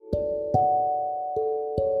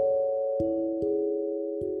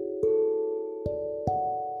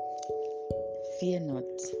Fear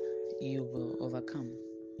not, you will overcome.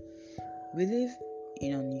 We live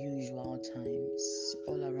in unusual times.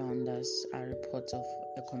 All around us are reports of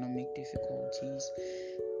economic difficulties,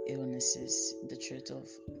 illnesses, the threat of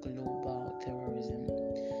global terrorism,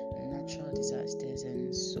 natural disasters,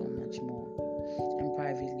 and so much more. And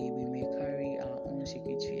privately, we may carry our own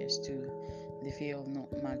secret fears too. The fear of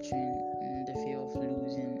not matching, the fear of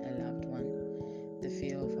losing a loved one, the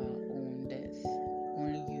fear of our own death.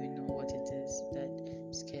 Only you know what it is that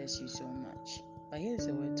scares you so much. But here's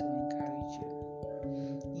a word to encourage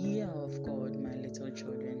you. Ye are of God, my little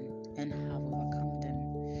children, and have overcome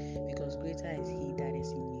them, because greater is he that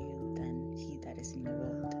is in you than he that is in the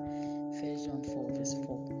world. 1 John 4 verse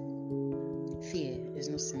 4. Fear is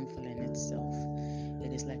not sinful in itself.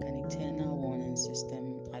 It is like an eternal warning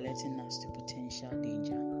system alerting us to potential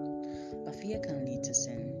danger. But fear can lead to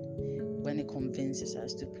sin. When it convinces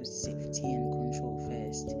us to put safety and control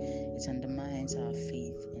first, it undermines our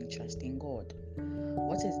faith and trust in God.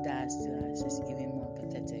 What it does to us is even more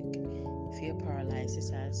pathetic. Fear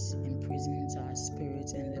paralyzes us, imprisons our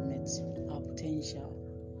spirit, and limits our potential.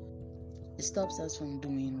 It stops us from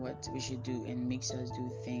doing what we should do and makes us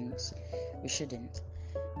do things we shouldn't,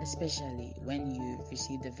 especially when you've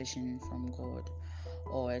received a vision from God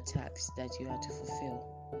or a task that you are to fulfill,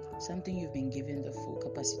 something you've been given the full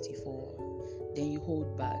capacity for. Then you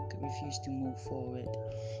hold back, refuse to move forward.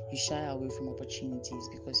 You shy away from opportunities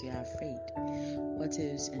because you are afraid. What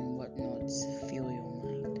ifs and what nots fill your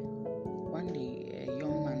mind. One day, a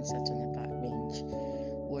young man sat on a park bench,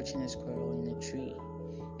 watching a squirrel in a tree.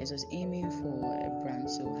 It was aiming for a branch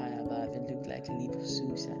so high above it looked like a leap of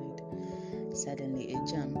suicide. Suddenly, it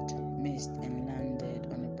jumped, missed, and landed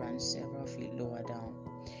on a branch several feet lower down.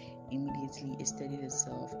 Immediately, it steadied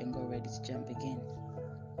itself and got ready to jump again.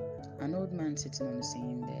 An old man sitting on the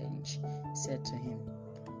same bench said to him,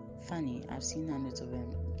 "Funny, I've seen hundreds of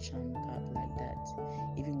them jump up like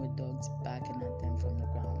that, even with dogs barking at them from the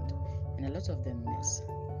ground, and a lot of them miss,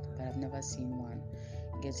 but I've never seen one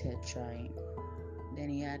get hurt trying." Then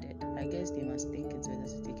he added, "I guess they must think it's better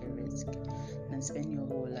to take a risk than spend your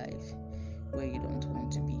whole life where you don't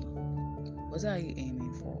want to be. What are you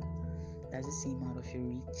aiming for? Does it seem out of your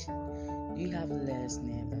reach? Do you have less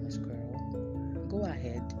nerve than a squirrel? Go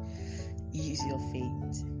ahead, use your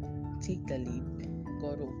faith, take the leap.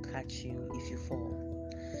 God will catch you if you fall.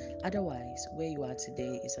 Otherwise, where you are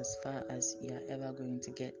today is as far as you are ever going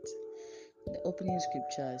to get." The opening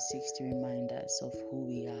scripture seeks to remind us of who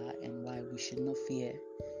we are and why we should not fear.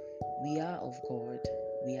 We are of God.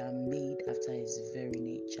 We are made after His very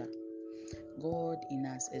nature. God in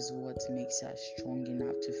us is what makes us strong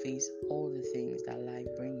enough to face all the things that life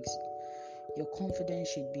brings. Your confidence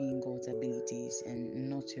should be in God's abilities and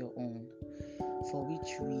not your own, for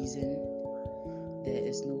which reason there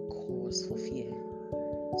is no cause for fear.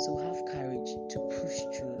 So have courage to